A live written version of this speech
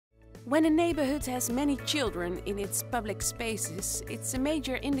When a neighborhood has many children in its public spaces, it's a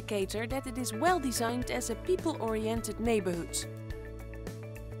major indicator that it is well designed as a people-oriented neighborhood.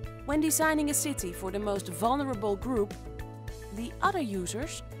 When designing a city for the most vulnerable group, the other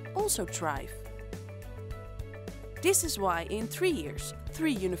users also thrive. This is why in 3 years,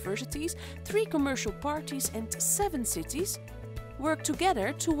 3 universities, 3 commercial parties and 7 cities work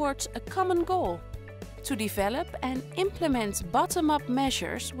together towards a common goal: to develop and implement bottom-up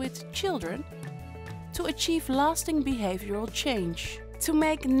measures with children to achieve lasting behavioral change, to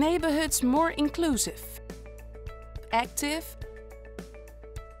make neighborhoods more inclusive, active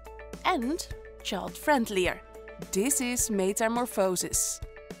and child-friendlier. This is Metamorphosis.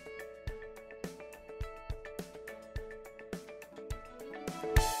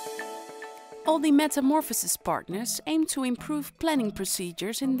 All the Metamorphosis partners aim to improve planning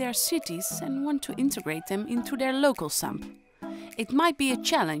procedures in their cities and want to integrate them into their local SUMP. It might be a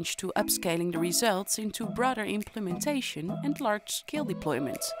challenge to upscaling the results into broader implementation and large-scale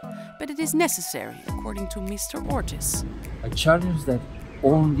deployment, but it is necessary, according to Mr. Ortiz. A challenge that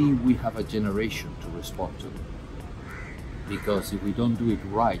only we have a generation to respond to. Because if we don't do it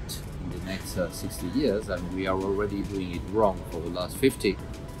right in the next 60 years, and we are already doing it wrong for the last 50,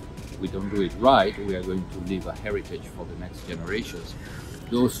 we don't do it right, we are going to leave a heritage for the next generations.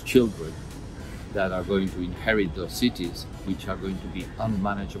 Those children that are going to inherit those cities, which are going to be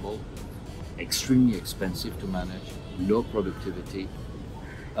unmanageable, extremely expensive to manage, low productivity,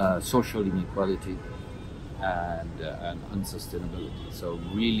 social inequality, and unsustainability. So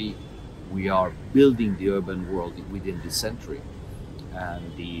really, we are building the urban world within this century,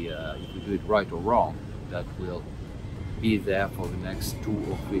 and if we do it right or wrong, that will be there for the next 2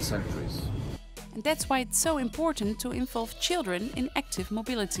 or 3 centuries. And that's why it's so important to involve children in active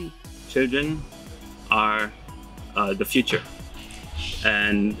mobility. Children are the future,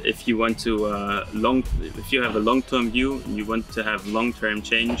 and if you want to if you have a long-term view, you want to have long-term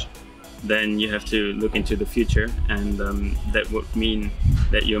change, then you have to look into the future, and that would mean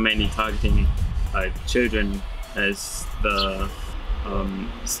that you're mainly targeting children as the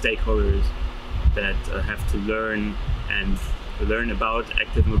stakeholders that have to learn about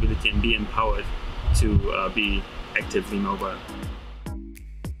active mobility and be empowered to be actively mobile.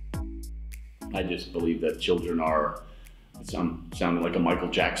 I just believe that children are, it sounded like a Michael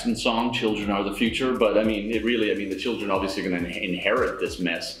Jackson song, children are the future, but I mean, the children obviously are going to inherit this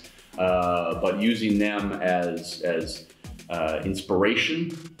mess, but using them as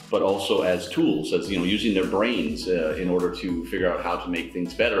inspiration, but also as tools, as using their brains in order to figure out how to make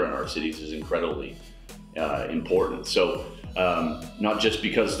things better in our cities is incredibly important. So not just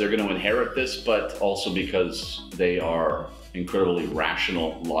because they're going to inherit this, but also because they are incredibly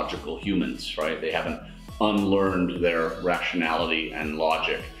rational, logical humans, right? They haven't unlearned their rationality and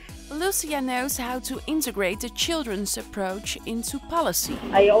logic. Lucia knows how to integrate the children's approach into policy.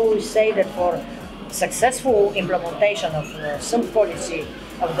 I always say that for successful implementation of some policy,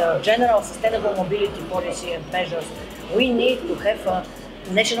 of the general sustainable mobility policy and measures, we need to have a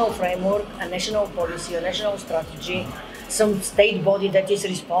national framework, a national policy, a national strategy, some state body that is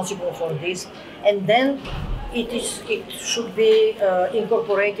responsible for this, and then it should be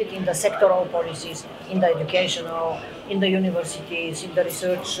incorporated in the sectoral policies, in the educational, in the universities, in the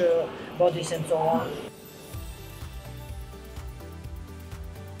research bodies and so on.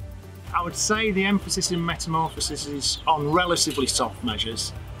 I would say the emphasis in Metamorphosis is on relatively soft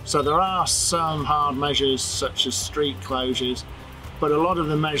measures. So there are some hard measures such as street closures, but a lot of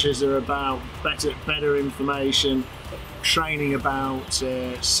the measures are about better information, training about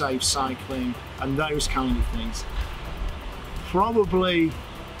safe cycling and those kind of things. Probably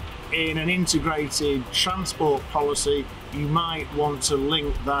in an integrated transport policy, you might want to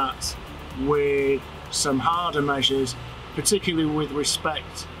link that with some harder measures, particularly with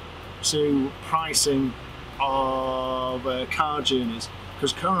respect to pricing of car journeys,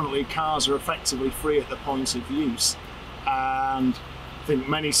 because currently cars are effectively free at the point of use, and I think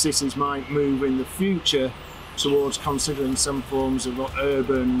many cities might move in the future towards considering some forms of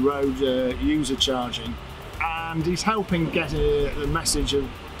urban road user charging, and he's helping get a message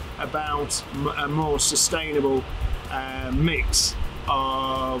about a more sustainable mix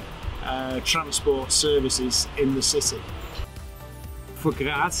of transport services in the city. For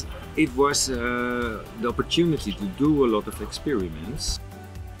Graz, it was the opportunity to do a lot of experiments.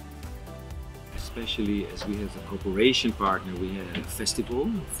 Especially as we have a cooperation partner, we had a festival.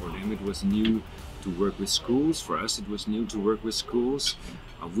 For them it was new to work with schools. For us it was new to work with schools.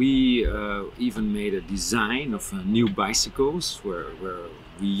 We even made a design of new bicycles where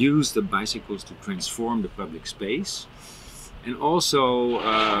we used the bicycles to transform the public space. And also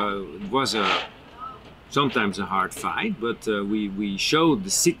it was sometimes a hard fight, but we showed the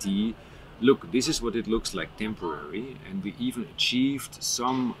city, look, this is what it looks like temporary, and we even achieved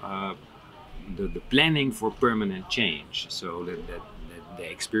some the planning for permanent change. So that they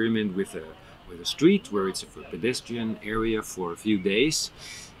experiment with a street where it's a pedestrian area for a few days,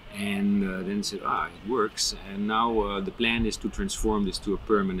 and then said, it works, and now the plan is to transform this to a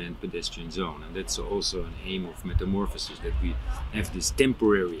permanent pedestrian zone. And that's also an aim of Metamorphosis, that we have these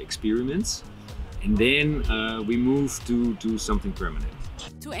temporary experiments, and then we move to something permanent.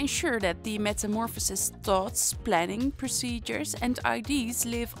 To ensure that the Metamorphosis thoughts, planning, procedures and ideas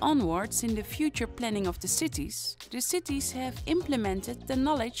live onwards in the future planning of the cities have implemented the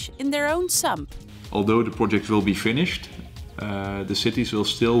knowledge in their own SUMP. Although the project will be finished, the cities will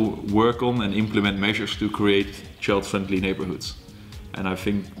still work on and implement measures to create child-friendly neighborhoods. And I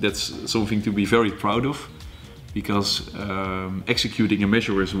think that's something to be very proud of, because executing a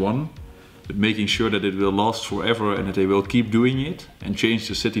measure is one, but making sure that it will last forever and that they will keep doing it and change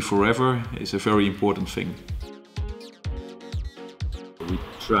the city forever is a very important thing. We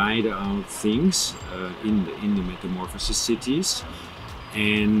tried out things in the Metamorphosis cities,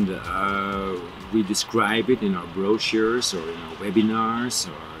 and we describe it in our brochures or in our webinars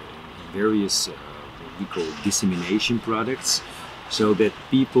or in various what we call dissemination products, so that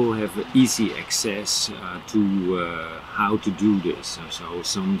people have easy access to how to do this. So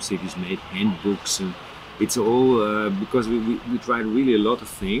some cities made handbooks, and it's all because we tried really a lot of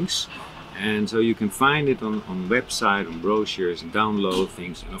things, and so you can find it on website, on brochures, and download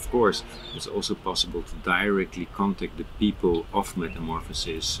things. And of course, it's also possible to directly contact the people of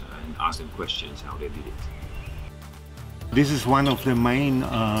Metamorphosis and ask them questions how they did it. This is one of the main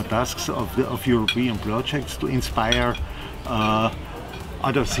tasks of European projects, to inspire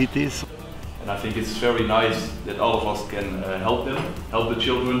other cities. And I think it's very nice that all of us can help them, help the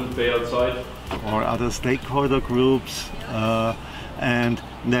children to play outside. Or other stakeholder groups, and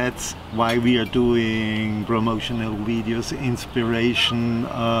that's why we are doing promotional videos, inspiration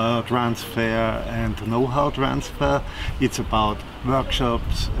transfer and know-how transfer. It's about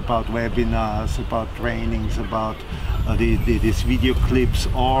workshops, about webinars, about trainings, about these video clips,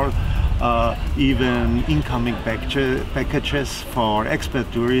 or even incoming packages for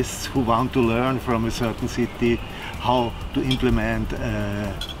expert tourists who want to learn from a certain city how to implement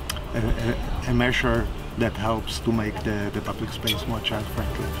a measure that helps to make the public space more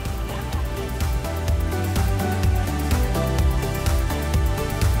child-friendly.